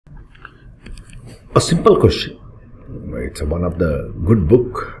A simple question. It's one of the good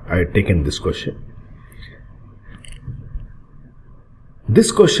book. I had taken this question.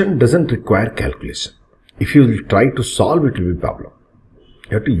 This question doesn't require calculation. If you will try to solve it, will be problem.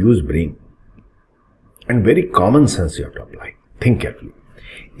 You have to use brain and very common sense you have to apply. Think carefully.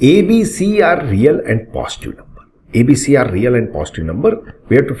 A, B, C are real and positive number. A, B, C are real and positive number.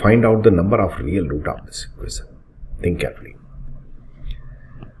 We have to find out the number of real root of this equation. Think carefully.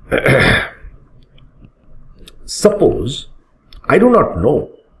 Suppose I do not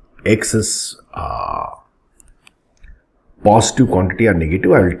know x is positive quantity or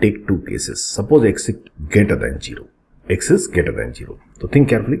negative. I will take two cases. Suppose x is greater than 0. X is greater than 0. So think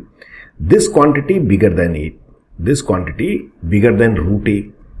carefully. This quantity bigger than a. This quantity bigger than root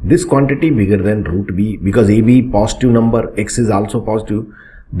a. This quantity bigger than root b, because a, b positive number, x is also positive.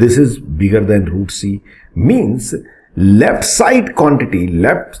 This is bigger than root c. Means left side quantity,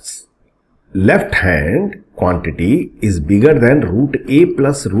 left hand quantity is bigger than root a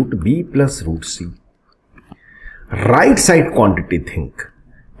plus root b plus root c. Right side quantity, think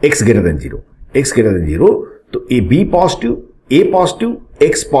x greater than 0. X greater than 0. So a, b positive, a positive,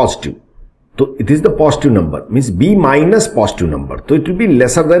 x positive. So it is the positive number, means b minus positive number. So it will be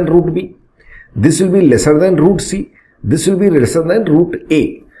lesser than root b. This will be lesser than root c. This will be lesser than root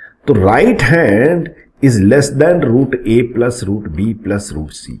a. So right hand is less than root a plus root b plus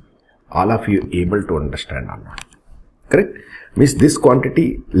root c. All of you able to understand or not? Correct? Means this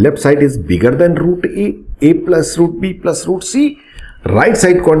quantity left side is bigger than root a plus root b plus root c. Right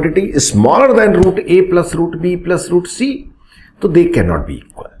side quantity is smaller than root a plus root b plus root c. So they cannot be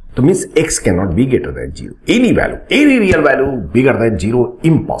equal. So means x cannot be greater than 0. Any value, any real value bigger than 0,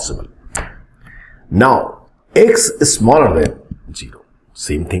 impossible. Now, x is smaller than 0.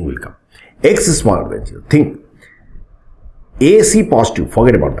 Same thing will come. X is smaller than 0. Think. AC positive,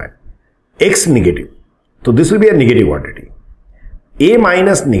 forget about that. X negative. So this will be a negative quantity. A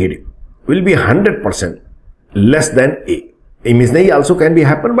minus negative will be 100% less than A. Imaginary also can be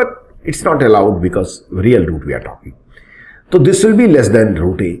happen, but it's not allowed because real root we are talking. So this will be less than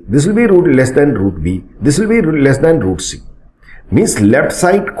root A, this will be less than root B, this will be less than root C. Means left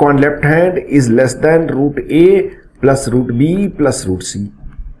side, left hand is less than root A plus root B plus root C.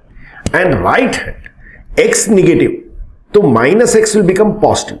 And right hand, x negative, so minus x will become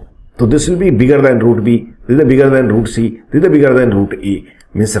positive. So this will be bigger than root B, this is bigger than root C, this is bigger than root A.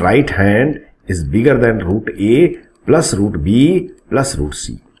 Means right hand is bigger than root A plus root B plus root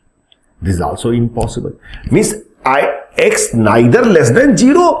C. This is also impossible. Means x neither less than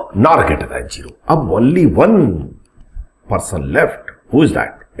 0 nor greater than 0. Now only one person left. Who is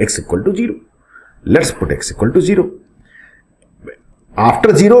that? X equal to 0. Let's put x equal to 0.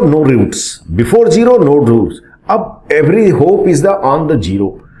 After 0, no roots. Before 0, no roots. Now every hope is on the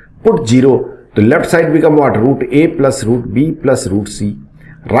 0. Put 0. The left side become what? Root A plus root B plus root C.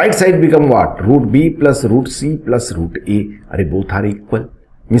 Right side become what? Root B plus root C plus root A. Are both are equal.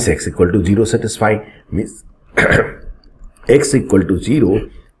 Means x equal to 0 satisfy. Means x equal to 0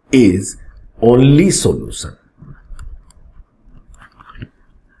 is only solution.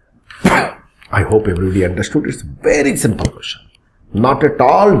 I hope everybody understood. It's very simple question. Not at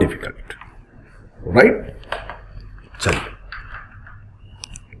all difficult. Right? Chaliye.